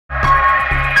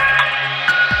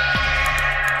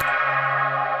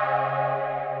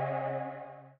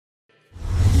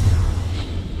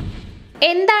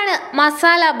എന്താണ്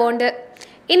മസാല ബോണ്ട്?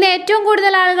 ഇന്ന് ഏറ്റവും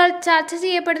കൂടുതൽ ആളുകൾ ചർച്ച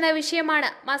ചെയ്യപ്പെടുന്ന വിഷയമാണ്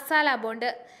മസാല ബോണ്ട്.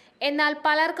 എന്നാൽ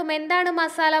പലർക്കും എന്താണ്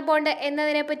മസാല ബോണ്ട്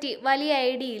എന്നതിനെപ്പറ്റി വലിയ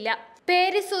ഐഡിയ ഇല്ല.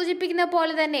 പേര് സൂചിപ്പിക്കുന്ന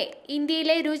പോലെ തന്നെ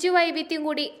ഇന്ത്യയിലെ രുചി വൈവിധ്യം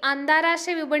കൂടി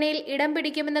അന്താരാഷ്ട്ര വിപണിയിൽ ഇടം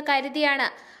പിടിക്കുമെന്ന് കരുതിയാണ്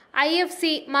IFC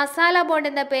മസാല ബോണ്ട്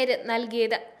എന്ന പേര്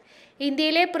നൽകിയത്.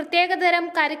 ഇന്ത്യയിലെ പ്രത്യേകതരം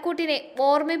കറിക്കൂട്ടിനെ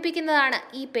ഓർമ്മിപ്പിക്കുന്നതാണ്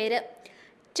ഈ പേര്.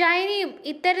 ചൈനയും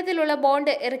ഇത്തരത്തിലുള്ള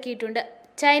ബോണ്ട് ഇറക്കിയിട്ടുണ്ട്.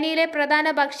 ചൈനയിലെ പ്രധാന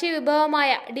ഭക്ഷ്യ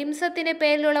വിഭവമായ ഡിംസത്തിന്റെ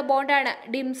പേരിലുള്ള ബോണ്ടാണ്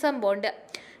ഡിംസം ബോണ്ട്.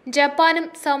 ജപ്പാനും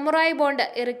സമുറായി ബോണ്ട്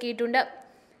ഇറക്കിയിട്ടുണ്ട്.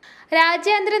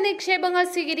 രാജ്യാന്തര നിക്ഷേപങ്ങൾ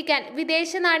സ്വീകരിക്കാൻ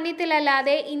വിദേശ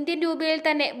നാണ്യത്തിലല്ലാതെ ഇന്ത്യൻ രൂപയിൽ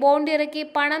തന്നെ ബോണ്ട് ഇറക്കി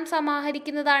പണം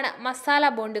സമാഹരിക്കുന്നതാണ് മസാല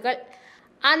ബോണ്ടുകൾ.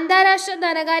 അന്താരാഷ്ട്ര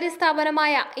ധനകാര്യ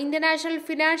സ്ഥാപനമായ ഇന്റർനാഷണൽ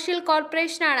ഫിനാൻഷ്യൽ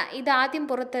കോർപ്പറേഷനാണ് ഇത് ആദ്യം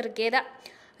പുറത്തിറക്കിയത്.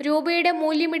 രൂപയുടെ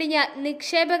മൂല്യമിടിഞ്ഞ്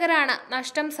നിക്ഷേപകരാണ്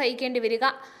നഷ്ടം സഹിക്കേണ്ടി വരിക.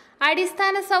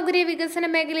 അടിസ്ഥാന സൗകര്യ വികസന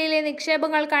മേഖലയിലെ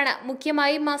നിക്ഷേപങ്ങൾക്കാണ്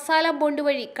മുഖ്യമായും മസാല ബോണ്ട്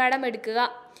വഴി കടമെടുക്കുക.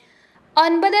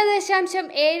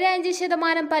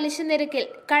 9.75% പലിശ നിരക്കിൽ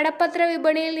കടപ്പത്ര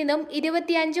വിപണിയിൽ നിന്നും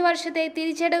 25 വർഷത്തെ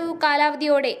തിരിച്ചടവു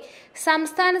കാലാവധിയോടെ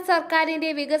സംസ്ഥാന സർക്കാരിന്റെ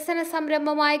വികസന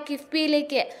സംരംഭമായ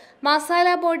കിഫ്ബിയിലേക്ക് മസാല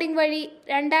ബോണ്ടിംഗ് വഴി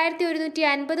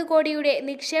 2150 കോടിയുടെ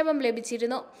നിക്ഷേപം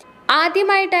ലഭിച്ചിരുന്നു.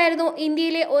 ആദ്യമായിട്ടായിരുന്നു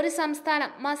ഇന്ത്യയിലെ ഒരു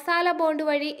സംസ്ഥാനം മസാല ബോണ്ട്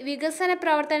വഴി വികസന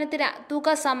പ്രവർത്തനത്തിന് തുക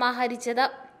സമാഹരിച്ചത്.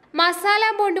 മസാല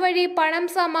ബോണ്ട് വഴി പണം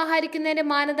സമാഹരിക്കുന്നതിന്റെ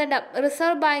മാനദണ്ഡം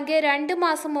റിസർവ് ബാങ്ക് 2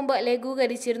 മാസം മുമ്പ്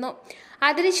ലഘൂകരിച്ചിരുന്നു.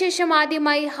 അതിനുശേഷം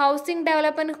ആദ്യമായി housing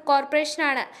development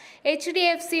കോർപ്പറേഷനാണ്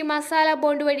HDFC masala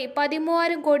bond വഴി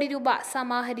 13,000 കോടി രൂപ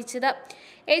സമാഹരിച്ചത്.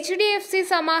 HDFC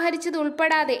സമാഹരിച്ചത്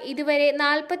ഉൾപ്പെടാതെ ഇതുവരെ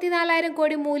 44,000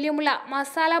 കോടി മൂല്യമുള്ള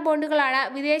മസാല ബോണ്ടുകളാണ്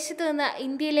വിദേശത്ത് നിന്ന്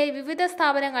ഇന്ത്യയിലെ വിവിധ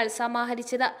സ്ഥാപനങ്ങൾ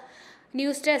സമാഹരിച്ചത്.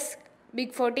 News desk,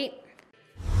 big 40.